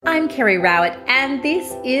I'm Kerry Rowett, and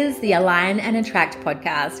this is the Align and Attract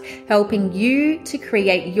podcast, helping you to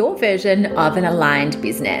create your version of an aligned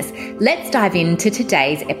business. Let's dive into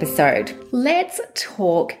today's episode. Let's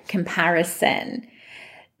talk comparison.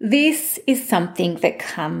 This is something that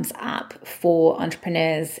comes up for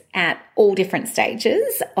entrepreneurs at all different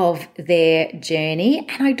stages of their journey,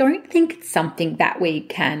 and I don't think it's something that we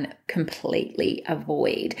can completely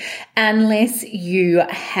avoid unless you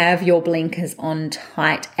have your blinkers on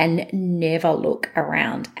tight and never look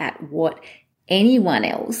around at what anyone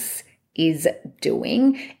else is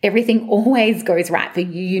doing. Everything always goes right for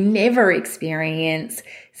you. You never experience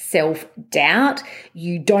self-doubt.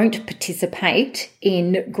 You don't participate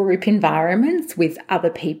in group environments with other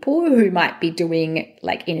people who might be doing,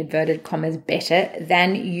 like, in inverted commas, better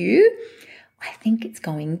than you. I think it's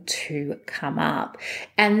going to come up.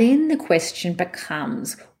 And then the question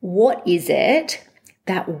becomes, what is it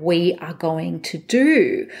that we are going to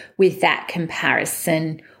do with that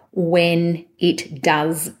comparison when it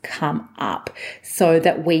does come up, so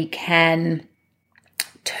that we can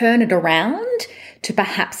turn it around to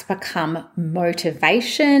perhaps become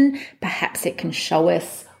motivation. Perhaps it can show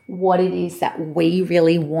us what it is that we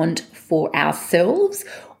really want for ourselves,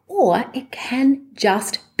 or it can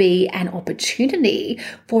just be an opportunity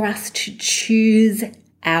for us to choose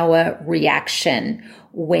our reaction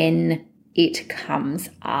when it comes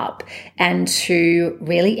up, and to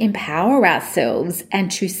really empower ourselves and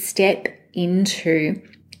to step into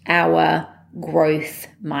our growth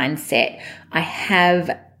mindset. I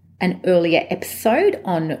have an earlier episode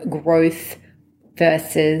on growth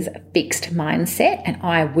versus fixed mindset, and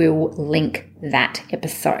I will link that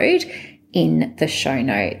episode in the show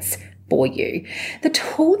notes for you. The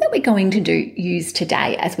tool that we're going to use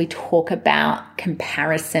today as we talk about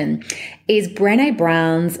comparison is Brene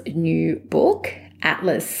Brown's new book,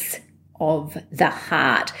 Atlas of the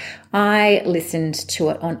Heart. I listened to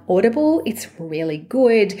it on Audible. It's really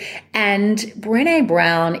good. And Brene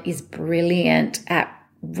Brown is brilliant at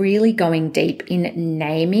really going deep in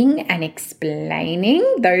naming and explaining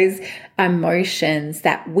those emotions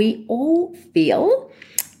that we all feel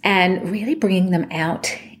and really bringing them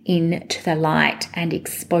out into the light and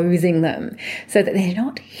exposing them so that they're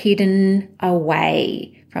not hidden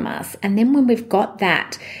away from us. And then when we've got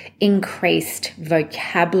that increased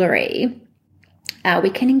vocabulary, we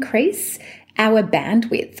can increase our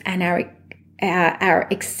bandwidth and our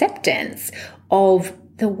acceptance of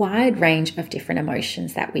the wide range of different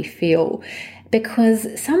emotions that we feel.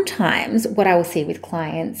 Because sometimes what I will see with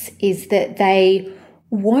clients is that they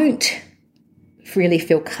won't really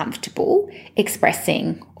feel comfortable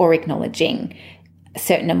expressing or acknowledging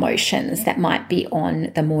certain emotions that might be on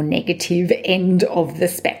the more negative end of the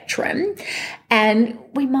spectrum. And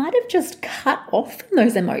we might have just cut off from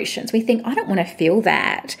those emotions. We think, I don't want to feel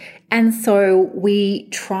that. And so we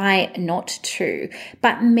try not to.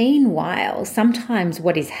 But meanwhile, sometimes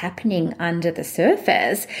what is happening under the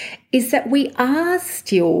surface is that we are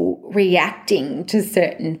still reacting to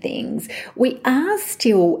certain things. We are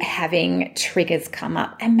still having triggers come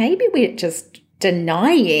up, and maybe we're just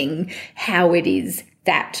denying how it is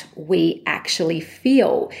that we actually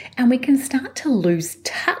feel. And we can start to lose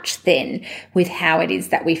touch then with how it is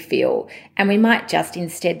that we feel. And we might just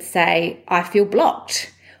instead say, I feel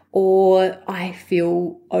blocked, or I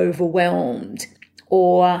feel overwhelmed,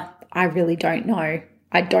 or I really don't know.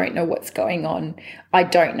 I don't know what's going on. I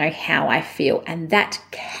don't know how I feel. And that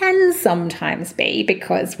can sometimes be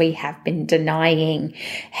because we have been denying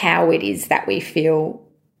how it is that we feel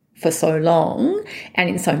for so long, and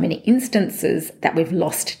in so many instances that we've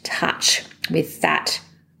lost touch with that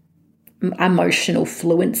emotional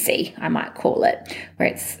fluency, I might call it, where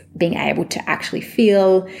it's being able to actually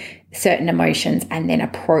feel certain emotions and then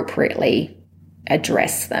appropriately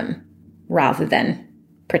address them rather than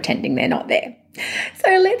pretending they're not there.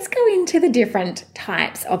 So let's go into the different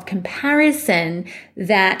types of comparison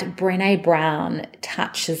that Brene Brown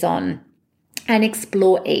touches on and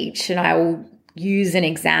explore each. And I will use an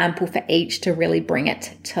example for each to really bring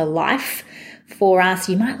it to life for us.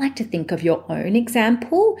 You might like to think of your own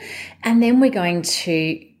example, and then we're going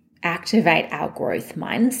to activate our growth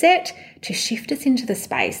mindset to shift us into the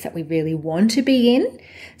space that we really want to be in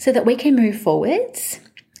so that we can move forwards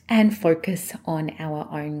and focus on our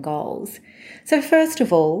own goals. So first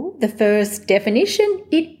of all, the first definition,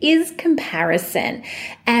 it is comparison.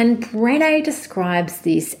 And Brene describes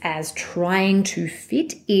this as trying to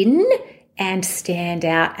fit in and stand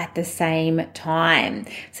out at the same time.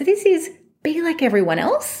 So this is be like everyone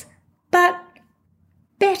else, but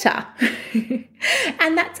better.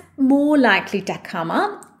 And that's more likely to come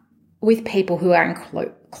up with people who are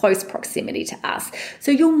in close proximity to us.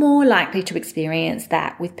 So you're more likely to experience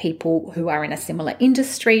that with people who are in a similar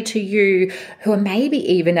industry to you, who are maybe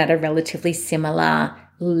even at a relatively similar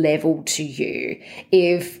level to you.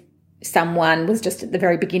 If someone was just at the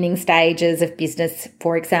very beginning stages of business,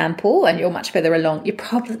 for example, and you're much further along, you're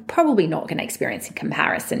probably not going to experience a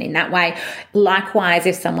comparison in that way. Likewise,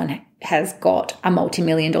 if someone has got a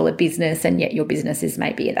multi-million-dollar business and yet your business is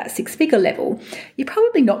maybe at that six-figure level, you're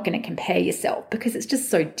probably not going to compare yourself because it's just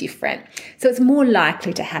so different. So it's more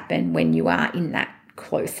likely to happen when you are in that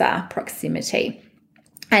closer proximity.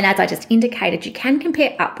 And as I just indicated, you can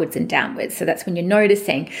compare upwards and downwards. So that's when you're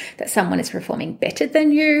noticing that someone is performing better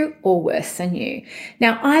than you or worse than you.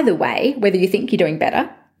 Now, either way, whether you think you're doing better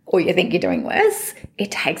or you think you're doing worse,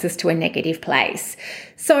 it takes us to a negative place.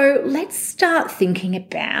 So let's start thinking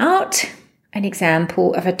about an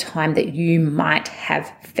example of a time that you might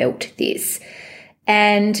have felt this.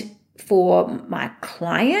 And for my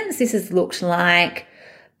clients, this has looked like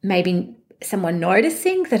maybe someone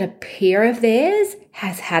noticing that a peer of theirs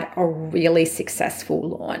has had a really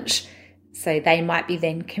successful launch. So they might be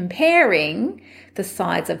then comparing the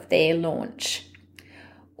size of their launch.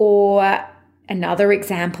 Or another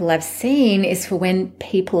example I've seen is for when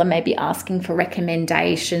people are maybe asking for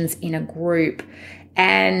recommendations in a group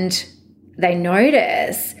and they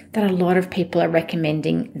notice that a lot of people are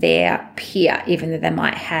recommending their peer, even though they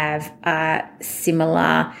might have a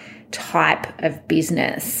similar type of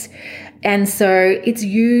business. And so it's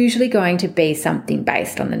usually going to be something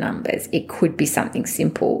based on the numbers. It could be something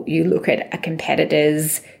simple. You look at a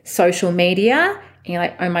competitor's social media and you're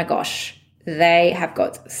like, oh my gosh, they have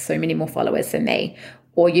got so many more followers than me.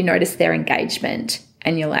 Or you notice their engagement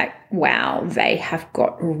and you're like, wow, they have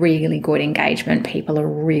got really good engagement. People are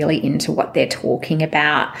really into what they're talking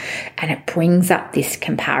about. And it brings up this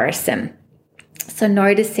comparison. So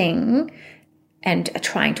noticing and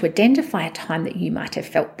trying to identify a time that you might have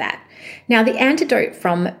felt that. Now, the antidote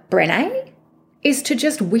from Brene is to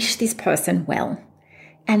just wish this person well.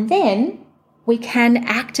 And then we can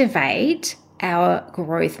activate our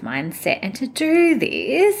growth mindset. And to do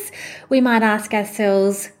this, we might ask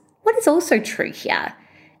ourselves, what is also true here?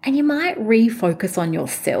 And you might refocus on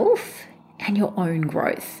yourself and your own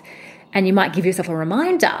growth. And you might give yourself a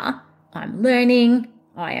reminder, I'm learning,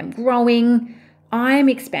 I am growing, I'm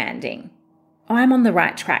expanding. I'm on the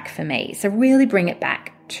right track for me. So really bring it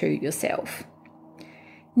back to yourself.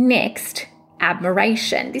 Next,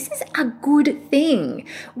 admiration. This is a good thing.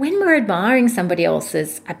 When we're admiring somebody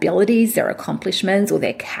else's abilities, their accomplishments, or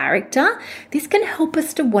their character, this can help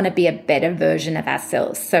us to want to be a better version of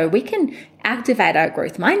ourselves. So we can activate our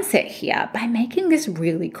growth mindset here by making this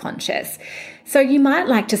really conscious. So you might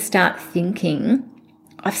like to start thinking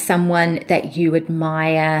of someone that you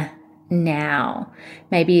admire now.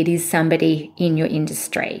 Maybe it is somebody in your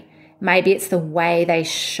industry. Maybe it's the way they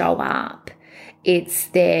show up. It's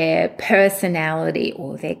their personality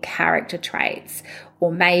or their character traits.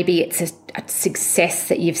 Or maybe it's a success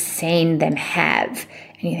that you've seen them have.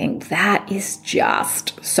 And you think, that is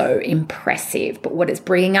just so impressive. But what it's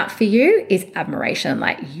bringing up for you is admiration.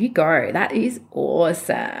 Like, you go, that is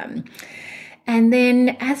awesome. And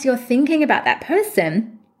then as you're thinking about that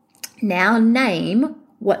person, now name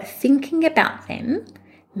what thinking about them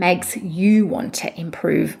makes you want to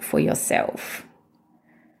improve for yourself.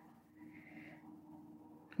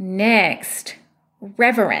 Next,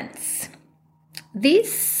 reverence.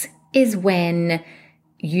 This is when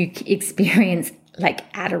you experience like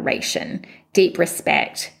adoration, deep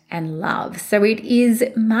respect, and love. So it is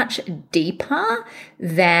much deeper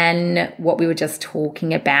than what we were just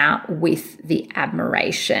talking about with the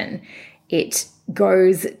admiration. It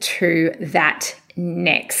goes to that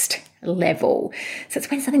next level. So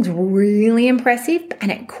it's when something's really impressive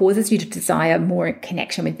and it causes you to desire more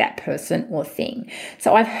connection with that person or thing.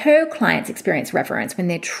 So I've heard clients experience reverence when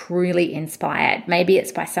they're truly inspired. Maybe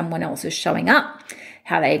it's by someone else who's showing up,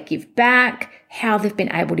 how they give back, how they've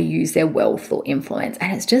been able to use their wealth or influence.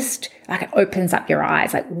 And it's just like, it opens up your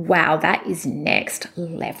eyes like, wow, that is next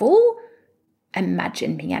level.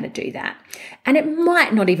 Imagine being able to do that. And it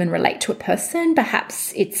might not even relate to a person.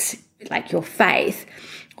 Perhaps it's like your faith,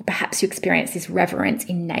 or perhaps you experience this reverence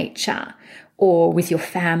in nature or with your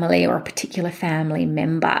family or a particular family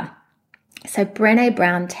member. So Brene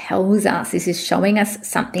Brown tells us this is showing us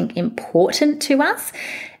something important to us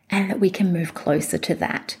and that we can move closer to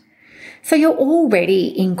that. So you're already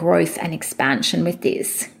in growth and expansion with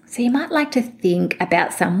this. So you might like to think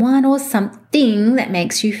about someone or something that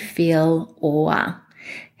makes you feel awe.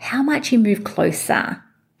 How might you move closer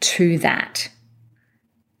to that?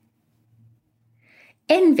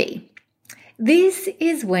 Envy. This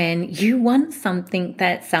is when you want something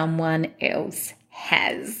that someone else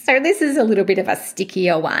has. So this is a little bit of a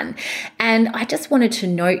stickier one. And I just wanted to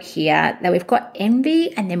note here that we've got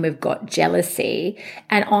envy and then we've got jealousy.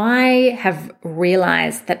 And I have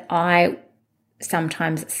realized that I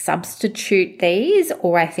sometimes substitute these,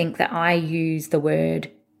 or I think that I use the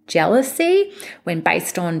word jealousy when,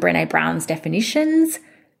 based on Brene Brown's definitions,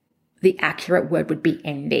 the accurate word would be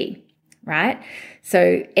envy, right?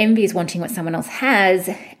 So envy is wanting what someone else has.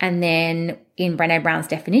 And then in Brene Brown's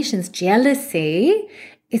definitions, jealousy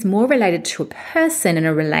is more related to a person in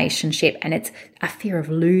a relationship, and it's a fear of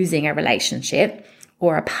losing a relationship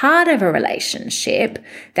or a part of a relationship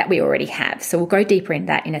that we already have. So we'll go deeper in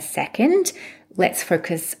that in a second. Let's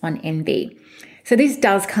focus on envy. So this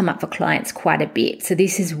does come up for clients quite a bit. So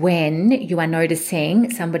this is when you are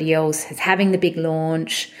noticing somebody else is having the big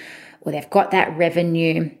launch, or they've got that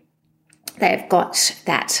revenue, they've got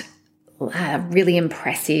that really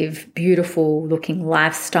impressive, beautiful looking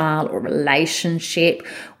lifestyle or relationship,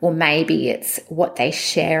 or maybe it's what they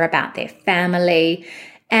share about their family,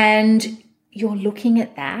 and you're looking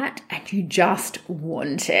at that and you just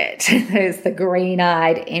want it. There's the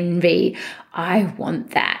green-eyed envy. I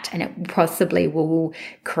want that. And it possibly will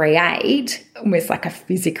create almost like a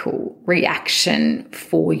physical reaction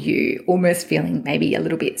for you, almost feeling maybe a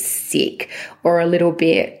little bit sick or a little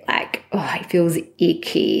bit like, oh, it feels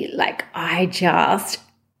icky. Like I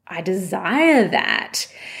desire that.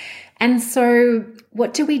 And so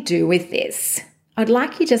what do we do with this? I'd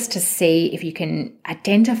like you just to see if you can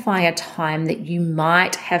identify a time that you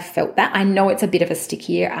might have felt that. I know it's a bit of a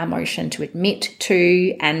stickier emotion to admit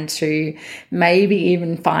to and to maybe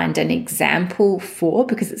even find an example for,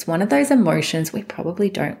 because it's one of those emotions we probably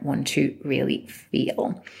don't want to really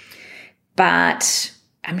feel. But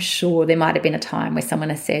I'm sure there might have been a time where someone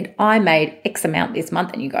has said, I made X amount this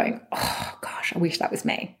month, and you're going, oh gosh, I wish that was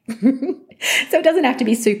me. So it doesn't have to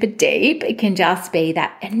be super deep. It can just be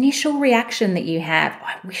that initial reaction that you have, oh,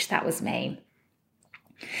 I wish that was me.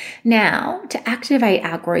 Now, to activate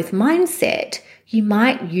our growth mindset, you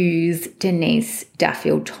might use Denise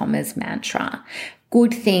Duffield Thomas' mantra.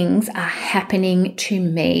 Good things are happening to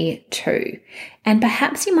me too. And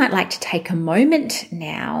perhaps you might like to take a moment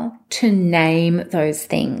now to name those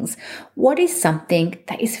things. What is something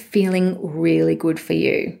that is feeling really good for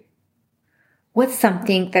you? What's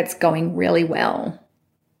something that's going really well?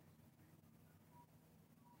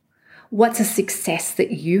 What's a success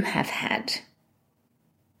that you have had?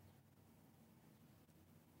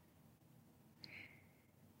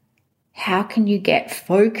 How can you get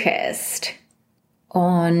focused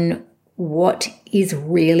on what is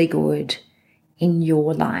really good in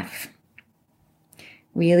your life?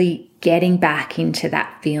 Really getting back into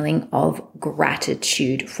that feeling of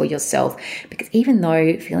gratitude for yourself. Because even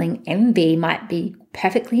though feeling envy might be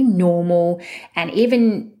perfectly normal and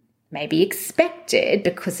even maybe expected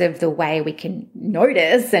because of the way we can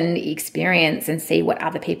notice and experience and see what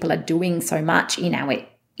other people are doing so much in our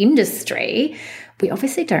industry, we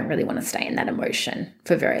obviously don't really want to stay in that emotion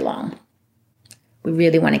for very long. We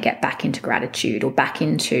really want to get back into gratitude, or back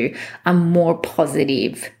into a more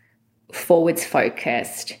positive,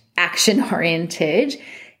 forwards-focused, action-oriented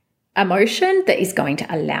emotion that is going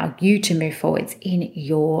to allow you to move forwards in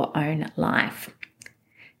your own life.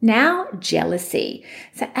 Now, jealousy.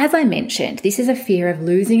 So as I mentioned, this is a fear of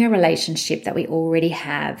losing a relationship that we already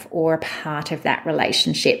have, or a part of that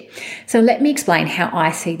relationship. So let me explain how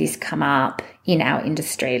I see this come up in our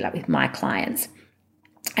industry, like with my clients.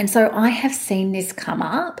 And so I have seen this come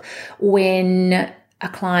up when a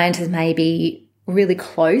client is maybe really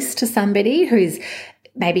close to somebody who's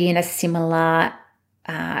maybe in a similar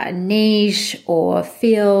niche or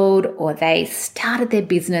field, or they started their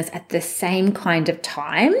business at the same kind of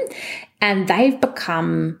time and they've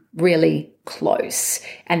become really close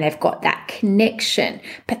and they've got that connection.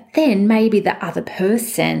 But then maybe the other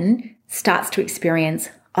person starts to experience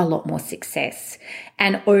a lot more success.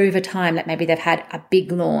 And over time, that maybe they've had a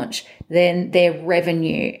big launch, then their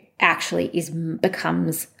revenue actually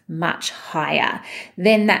becomes much higher.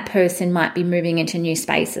 Then that person might be moving into new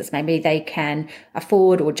spaces. Maybe they can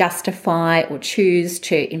afford or justify or choose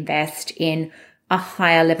to invest in a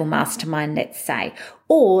higher level mastermind, let's say,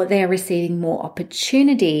 or they're receiving more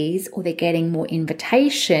opportunities, or they're getting more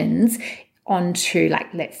invitations onto,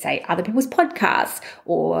 like, let's say, other people's podcasts,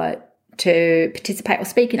 or to participate or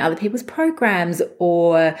speak in other people's programs,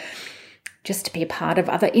 or just to be a part of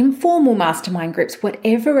other informal mastermind groups,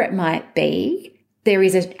 whatever it might be. There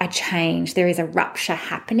is a change, there is a rupture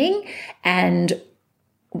happening, and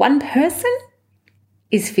one person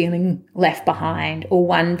is feeling left behind, or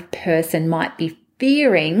one person might be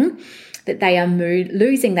fearing that they are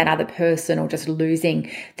losing that other person or just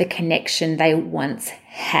losing the connection they once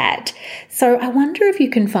had. So I wonder if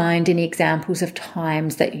you can find any examples of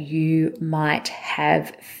times that you might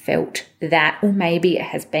have felt that, or maybe it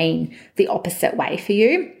has been the opposite way for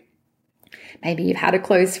you. Maybe you've had a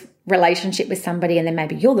close relationship with somebody and then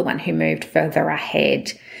maybe you're the one who moved further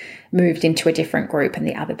ahead, moved into a different group, and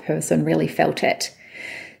the other person really felt it.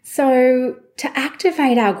 So to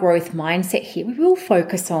activate our growth mindset here, we will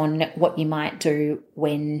focus on what you might do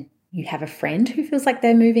when you have a friend who feels like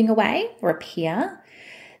they're moving away, or a peer.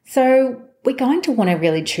 So we're going to want to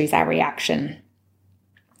really choose our reaction.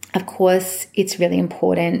 Of course, it's really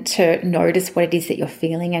important to notice what it is that you're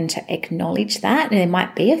feeling and to acknowledge that. And it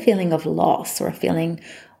might be a feeling of loss or a feeling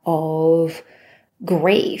of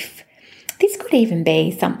grief. This could even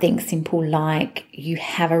be something simple like you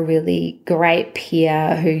have a really great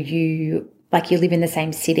peer who you live in the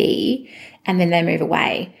same city and then they move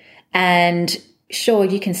away. And sure,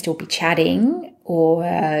 you can still be chatting or,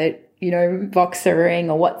 Voxering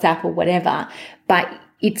or WhatsApp or whatever, but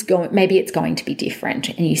maybe it's going to be different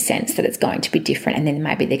and you sense that it's going to be different, and then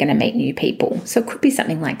maybe they're going to meet new people. So it could be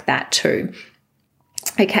something like that too.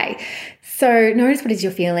 Okay, so notice what is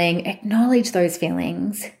you're feeling, acknowledge those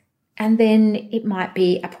feelings. And then it might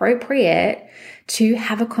be appropriate to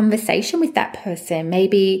have a conversation with that person,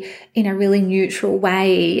 maybe in a really neutral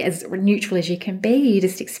way, as neutral as you can be. You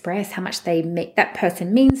just express how much that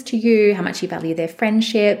person means to you, how much you value their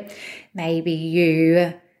friendship. Maybe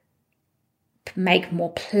you make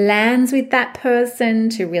more plans with that person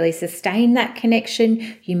to really sustain that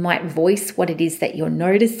connection. You might voice what it is that you're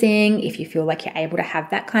noticing if you feel like you're able to have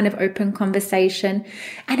that kind of open conversation.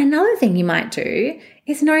 And another thing you might do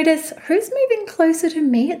is notice who's moving closer to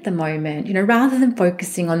me at the moment. Rather than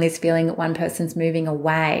focusing on this feeling that one person's moving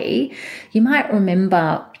away, you might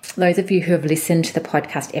remember, those of you who have listened to the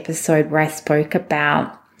podcast episode where I spoke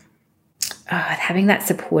about having that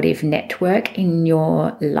supportive network in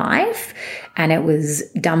your life, and it was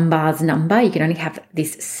Dunbar's number. You can only have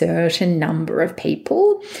this certain number of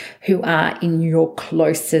people who are in your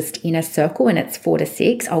closest inner circle, and it's 4 to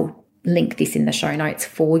 6. I'll link this in the show notes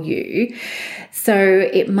for you. So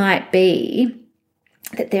it might be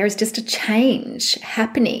that there is just a change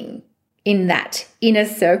happening in that inner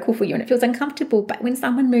circle for you, and it feels uncomfortable. But when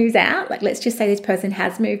someone moves out, like let's just say this person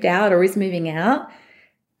has moved out or is moving out,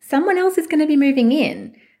 someone else is going to be moving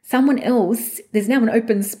in. Someone else, there's now an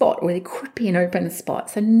open spot, or there could be an open spot.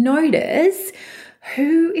 So notice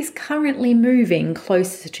who is currently moving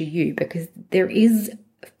closer to you, because there is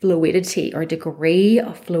fluidity or a degree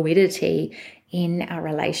of fluidity in our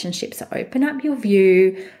relationship. So open up your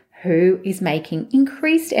view. Who is making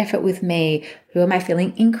increased effort with me? Who am I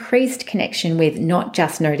feeling increased connection with? Not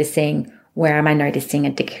just noticing, where am I noticing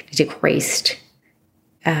a decreased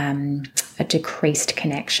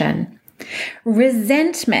connection.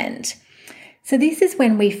 Resentment. So this is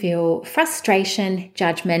when we feel frustration,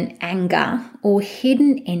 judgment, anger, or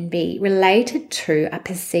hidden envy related to a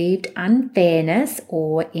perceived unfairness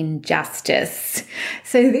or injustice.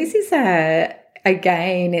 So this is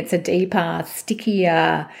it's a deeper,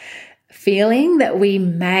 stickier feeling that we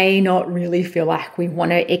may not really feel like we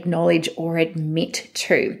want to acknowledge or admit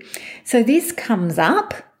to. So this comes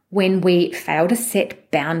up when we fail to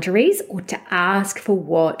set boundaries or to ask for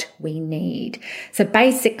what we need. So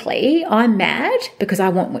basically, I'm mad because I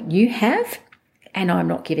want what you have and I'm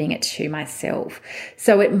not giving it to myself.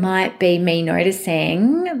 So it might be me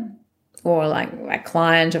noticing, or like a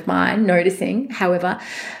client of mine noticing, however,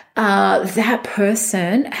 that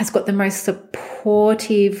person has got the most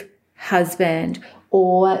supportive husband,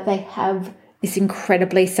 or they have this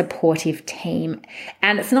incredibly supportive team.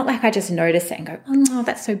 And it's not like I just notice it and go, oh,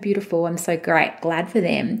 that's so beautiful. I'm so glad for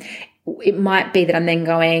them. It might be that I'm then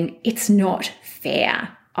going, it's not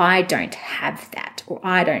fair. I don't have that, or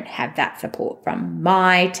I don't have that support from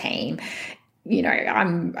my team.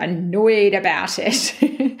 I'm annoyed about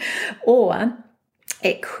it. Or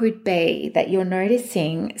it could be that you're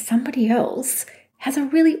noticing somebody else has a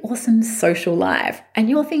really awesome social life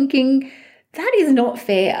and you're thinking, that is not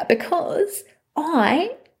fair because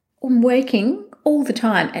I am working all the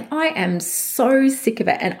time and I am so sick of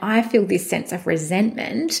it, and I feel this sense of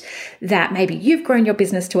resentment that maybe you've grown your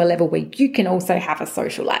business to a level where you can also have a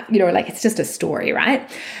social life, it's just a story, right?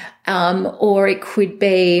 Or it could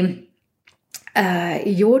be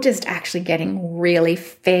you're just actually getting really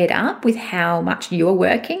fed up with how much you're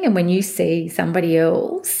working. And when you see somebody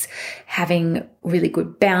else having really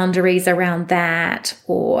good boundaries around that,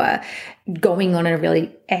 or going on a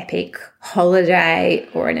really epic holiday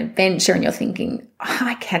or an adventure, and you're thinking,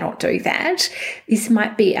 I cannot do that, this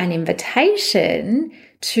might be an invitation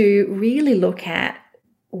to really look at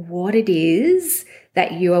what it is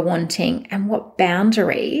that you are wanting and what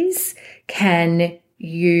boundaries can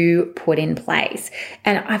you put in place.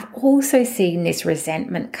 And I've also seen this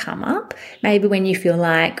resentment come up, maybe when you feel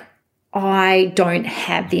like, I don't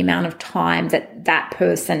have the amount of time that that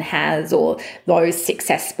person has or those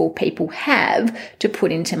successful people have to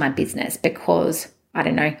put into my business because, I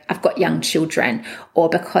don't know, I've got young children, or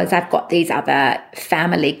because I've got these other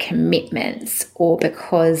family commitments, or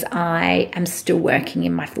because I am still working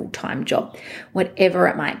in my full-time job, whatever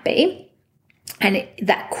it might be. And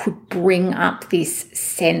that could bring up this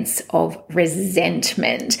sense of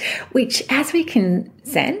resentment, which, as we can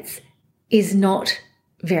sense, is not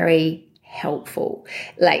very helpful.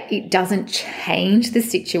 Like, it doesn't change the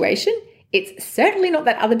situation. It's certainly not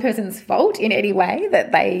that other person's fault in any way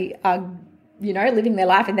that they are, living their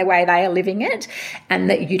life in the way they are living it, and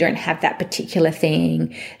that you don't have that particular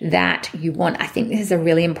thing that you want. I think this is a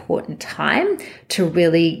really important time to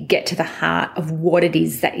really get to the heart of what it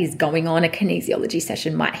is that is going on. A kinesiology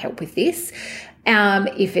session might help with this.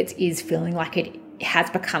 If it is feeling like it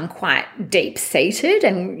has become quite deep-seated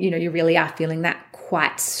and, you really are feeling that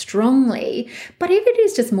quite strongly. But if it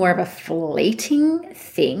is just more of a fleeting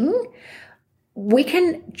thing, we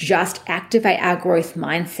can just activate our growth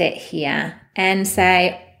mindset here and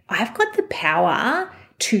say, I've got the power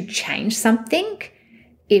to change something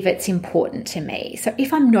if it's important to me. So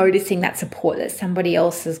if I'm noticing that support that somebody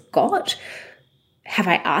else has got, have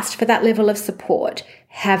I asked for that level of support?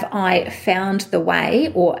 Have I found the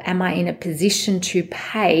way, or am I in a position to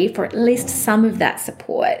pay for at least some of that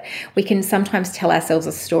support? We can sometimes tell ourselves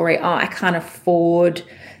a story, I can't afford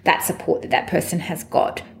that support that person has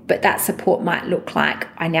got. But that support might look like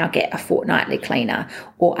I now get a fortnightly cleaner,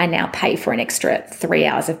 or I now pay for an extra 3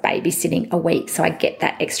 hours of babysitting a week so I get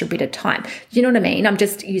that extra bit of time. You know what I mean? I'm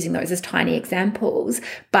just using those as tiny examples,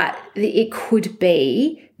 but it could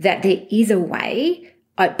be that there is a way,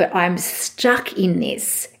 but I'm stuck in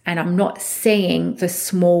this and I'm not seeing the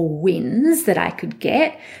small wins that I could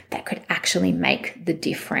get that could actually make the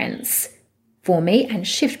difference for me and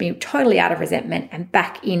shift me totally out of resentment and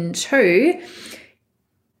back into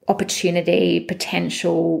opportunity,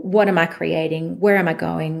 potential. What am I creating? Where am I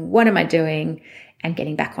going? What am I doing? And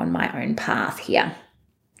getting back on my own path here.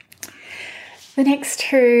 The next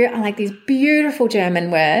two are like these beautiful German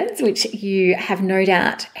words, which you have no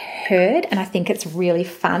doubt heard. And I think it's really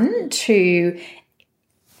fun to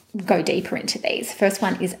go deeper into these. First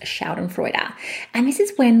one is Schadenfreude. And this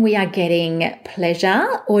is when we are getting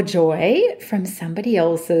pleasure or joy from somebody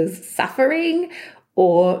else's suffering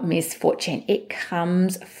or misfortune. It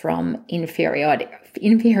comes from inferiority.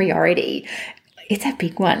 It's a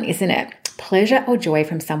big one, isn't it? Pleasure or joy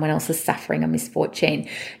from someone else's suffering or misfortune.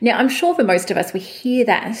 Now, I'm sure for most of us, we hear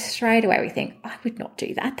that and straight away we think, I would not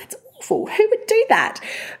do that. That's awful. Who would do that?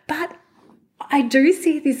 But I do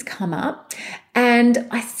see this come up, and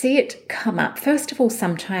I see it come up. First of all,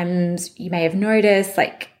 sometimes you may have noticed,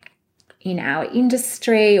 like in our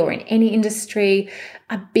industry or in any industry,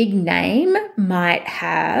 a big name might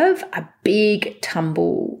have a big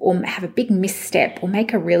tumble or have a big misstep or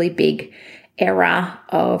make a really big error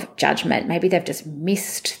of judgment. Maybe they've just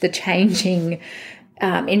missed the changing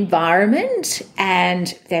environment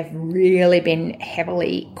and they've really been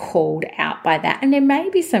heavily called out by that. And there may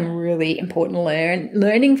be some really important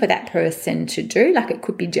learning for that person to do. Like, it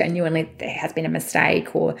could be genuinely there has been a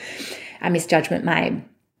mistake or a misjudgment made.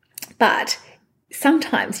 But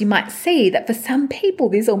sometimes you might see that for some people,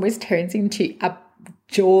 this almost turns into a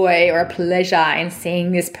joy or a pleasure in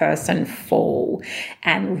seeing this person fall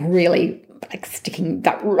and really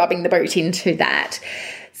like rubbing the boot into that.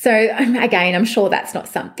 So again, I'm sure that's not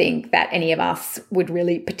something that any of us would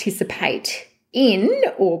really participate in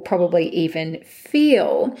or probably even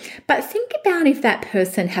feel. But think about if that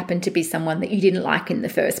person happened to be someone that you didn't like in the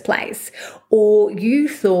first place, or you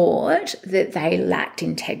thought that they lacked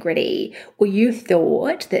integrity, or you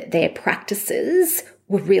thought that their practices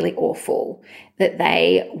were really awful, that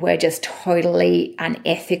they were just totally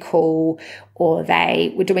unethical, or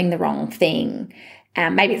they were doing the wrong thing.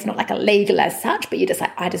 Maybe it's not like illegal as such, but you're just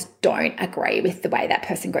like, I just don't agree with the way that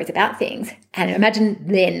person goes about things. And imagine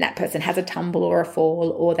then that person has a tumble or a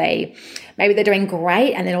fall, or maybe they're doing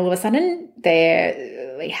great and then all of a sudden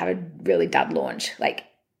they have a really dud launch. Like,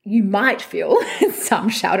 you might feel some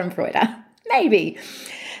Schadenfreude. Maybe.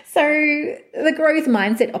 So the growth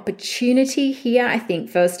mindset opportunity here, I think,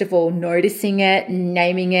 first of all, noticing it,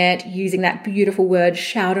 naming it, using that beautiful word,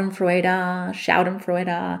 Schadenfreude,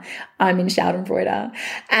 I'm in Schadenfreude.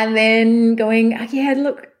 And then going, yeah,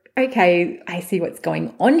 look, okay, I see what's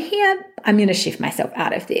going on here. I'm going to shift myself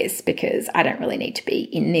out of this because I don't really need to be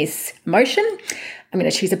in this emotion. I'm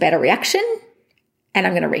going to choose a better reaction and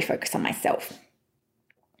I'm going to refocus on myself.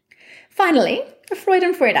 Finally,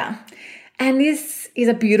 Freudenfreude. And this is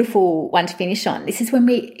a beautiful one to finish on. This is when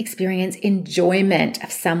we experience enjoyment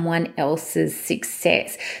of someone else's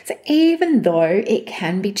success. So even though it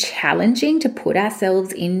can be challenging to put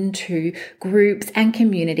ourselves into groups and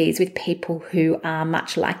communities with people who are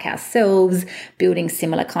much like ourselves, building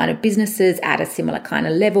similar kind of businesses at a similar kind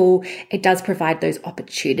of level, it does provide those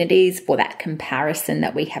opportunities for that comparison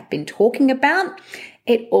that we have been talking about.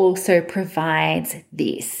 It also provides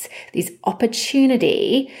this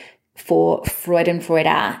opportunity for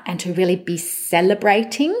Freudenfreude and to really be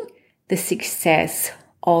celebrating the success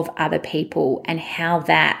of other people and how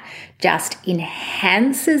that just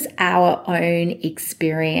enhances our own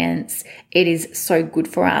experience. It is so good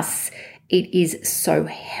for us. It is so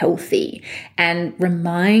healthy. And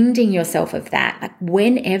reminding yourself of that, like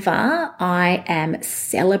whenever I am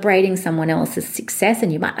celebrating someone else's success,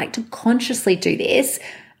 and you might like to consciously do this,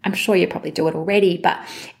 I'm sure you probably do it already, but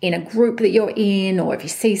in a group that you're in, or if you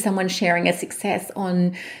see someone sharing a success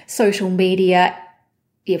on social media,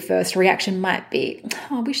 your first reaction might be,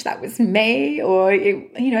 oh, I wish that was me, or,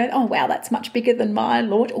 oh, wow, that's much bigger than mine,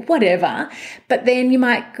 Lord, or whatever. But then you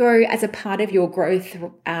might go as a part of your growth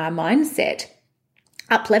mindset,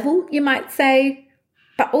 up level, you might say,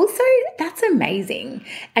 but also that's amazing.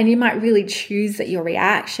 And you might really choose that your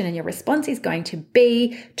reaction and your response is going to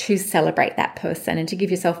be to celebrate that person and to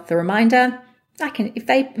give yourself the reminder,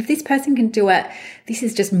 if this person can do it, this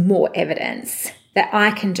is just more evidence that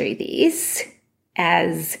I can do this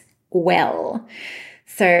as well.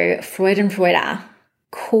 So Freudenfreude,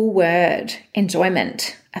 cool word,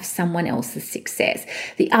 enjoyment of someone else's success.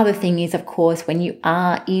 The other thing is, of course, when you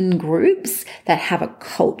are in groups that have a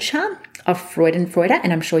culture of Freudenfreude,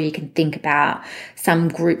 and I'm sure you can think about some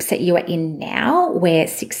groups that you are in now where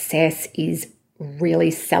success is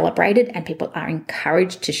really celebrated and people are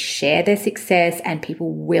encouraged to share their success, and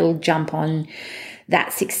people will jump on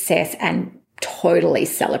that success and totally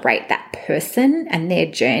celebrate that person and their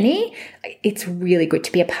journey. It's really good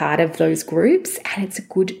to be a part of those groups, and it's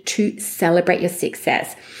good to celebrate your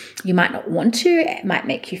success. You might not want to, it might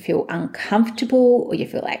make you feel uncomfortable, or you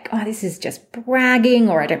feel like, oh, this is just bragging,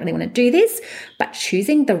 or I don't really want to do this, but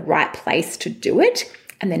choosing the right place to do it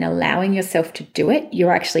and then allowing yourself to do it,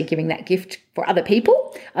 you're actually giving that gift for other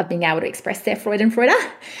people of being able to express their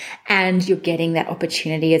Freudenfreude, and you're getting that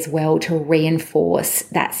opportunity as well to reinforce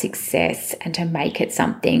that success and to make it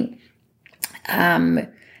something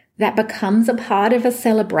that becomes a part of a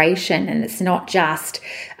celebration, and it's not just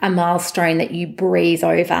a milestone that you breeze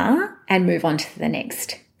over and move on to the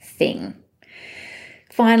next thing.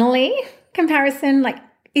 Finally, comparison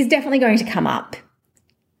is definitely going to come up.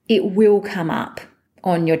 It will come up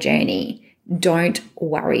on your journey. Don't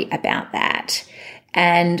worry about that.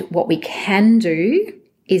 And what we can do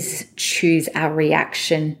is choose our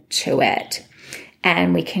reaction to it.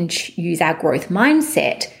 And we can use our growth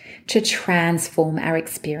mindset to transform our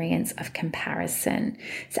experience of comparison.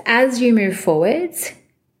 So as you move forwards,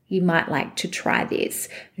 you might like to try this.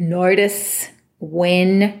 Notice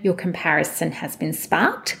when your comparison has been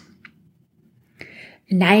sparked.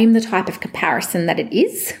 Name the type of comparison that it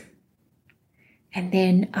is. And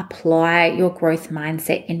then apply your growth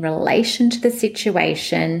mindset in relation to the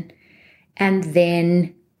situation, and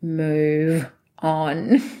then move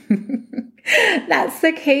on. That's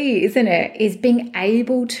the key, isn't it? Is being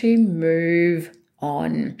able to move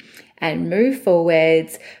on and move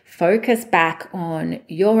forwards, focus back on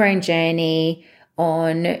your own journey,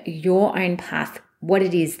 on your own path, what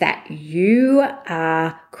it is that you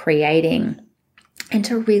are creating. And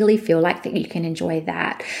to really feel like that you can enjoy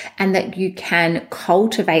that, and that you can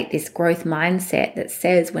cultivate this growth mindset that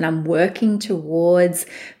says, when I'm working towards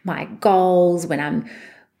my goals, when I'm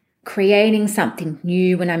creating something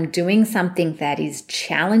new, when I'm doing something that is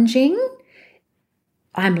challenging,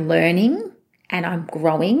 I'm learning and I'm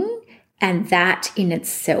growing. And that in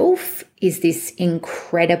itself is this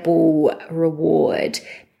incredible reward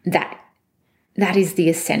that is the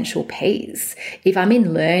essential piece. If I'm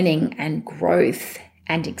in learning and growth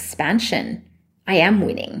and expansion, I am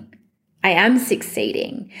winning. I am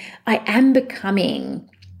succeeding. I am becoming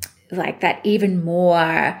like that even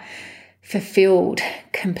more fulfilled,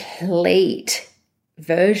 complete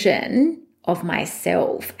version of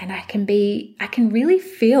myself, and I can really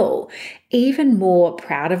feel even more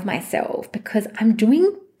proud of myself because I'm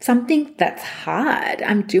doing something that's hard.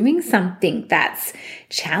 I'm doing something that's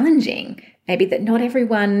challenging, maybe that not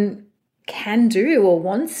everyone can do or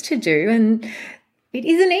wants to do. And it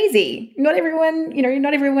isn't easy. Not everyone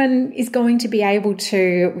is going to be able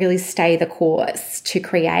to really stay the course to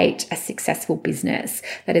create a successful business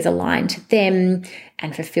that is aligned to them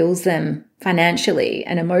and fulfills them financially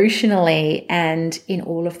and emotionally and in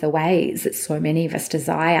all of the ways that so many of us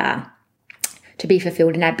desire to be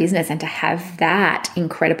fulfilled in our business and to have that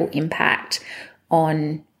incredible impact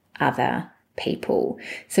on other people.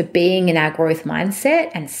 So being in our growth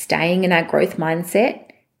mindset and staying in our growth mindset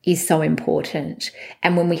is so important.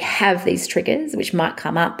 And when we have these triggers, which might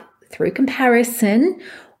come up through comparison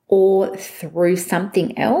or through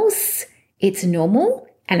something else, it's normal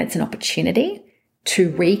and it's an opportunity to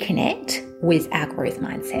reconnect with our growth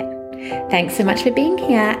mindset. Thanks so much for being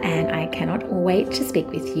here, and I cannot wait to speak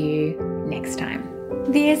with you next time.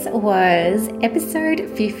 This was episode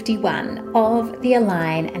 51 of the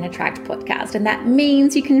Align and Attract podcast, and that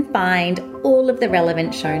means you can find all of the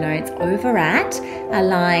relevant show notes over at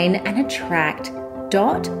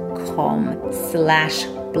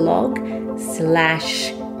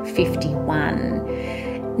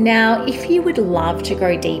alignandattract.com/blog/51. Now, if you would love to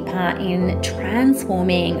go deeper in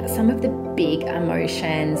transforming some of the big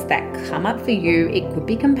emotions that come up for you, it could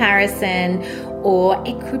be comparison, or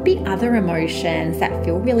it could be other emotions that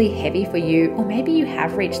feel really heavy for you, or maybe you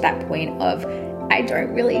have reached that point of, I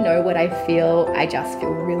don't really know what I feel, I just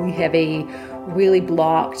feel really heavy, really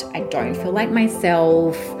blocked, I don't feel like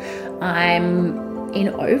myself, I'm in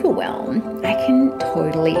overwhelm. I can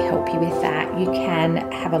totally help you with that. You can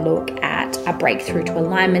have a look at a breakthrough to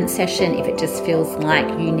alignment session if it just feels like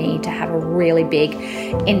you need to have a really big,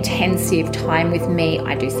 intensive time with me.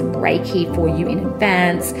 I do some Reiki for you in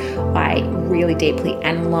advance. I really deeply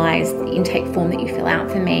analyze the intake form that you fill out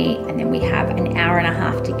for me, and then we have an hour and a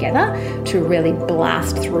half together to really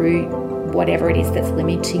blast through whatever it is that's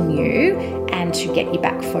limiting you and to get you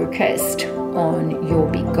back focused on your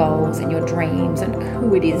big goals and your dreams and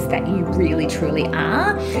who it is that you really truly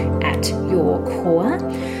are at your core.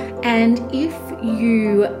 And if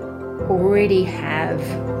you already have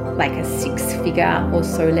like a 6-figure or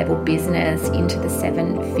so level business into the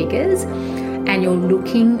 7 figures and you're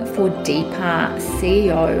looking for deeper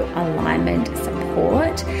CEO alignment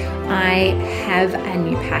support, I have a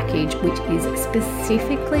new package which is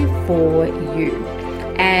specifically for you.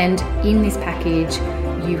 And in this package,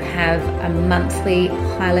 you have a monthly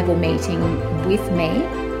high-level meeting with me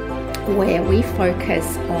where we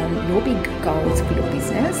focus on your big goals for your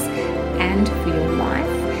business and for your life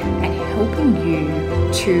and helping you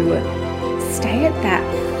to stay at that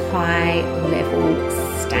high-level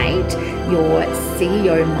state, your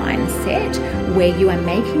CEO mindset, where you are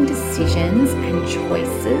making decisions and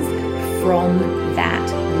choices from that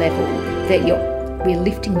level, that we're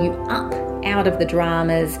lifting you up out of the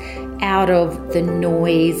dramas, out of the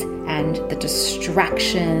noise and the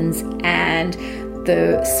distractions and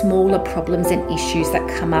the smaller problems and issues that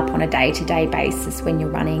come up on a day-to-day basis when you're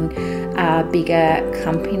running a bigger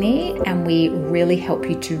company. And we really help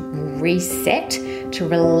you to reset, to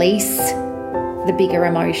release the bigger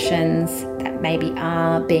emotions that maybe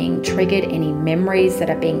are being triggered, any memories that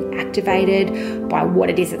are being activated by what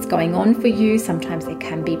it is that's going on for you. Sometimes there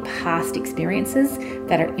can be past experiences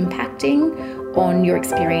that are impacting on your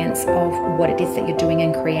experience of what it is that you're doing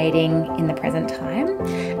and creating in the present time.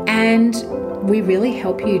 And we really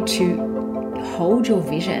help you to hold your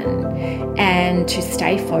vision and to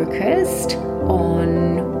stay focused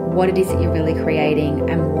on what it is that you're really creating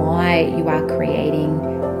and why you are creating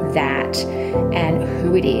that and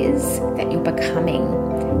who it is that you're becoming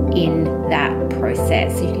in that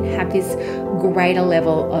process. So you can have this greater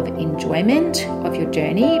level of enjoyment of your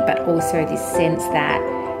journey, but also this sense that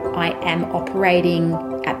I am operating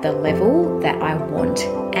at the level that I want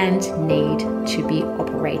and need to be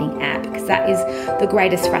operating at, because that is the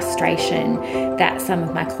greatest frustration that some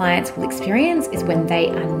of my clients will experience, is when they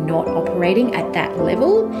are not operating at that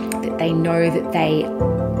level that they know that they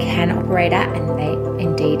can operate at and they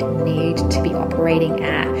indeed need to be operating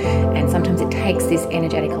at. And sometimes it takes this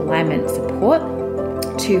energetic alignment support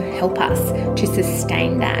to help us to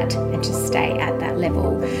sustain that and to stay at that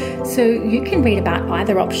level. So you can read about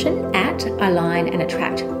either option at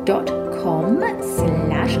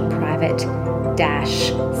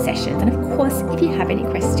alignandattract.com/private-sessions. And of course, if you have any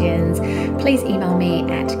questions, please email me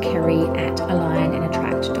at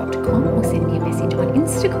kerry@alignandattract.com or send me a message on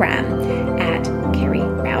Instagram at Kerry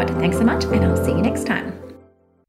Roward. Thanks so much, and I'll see you next time.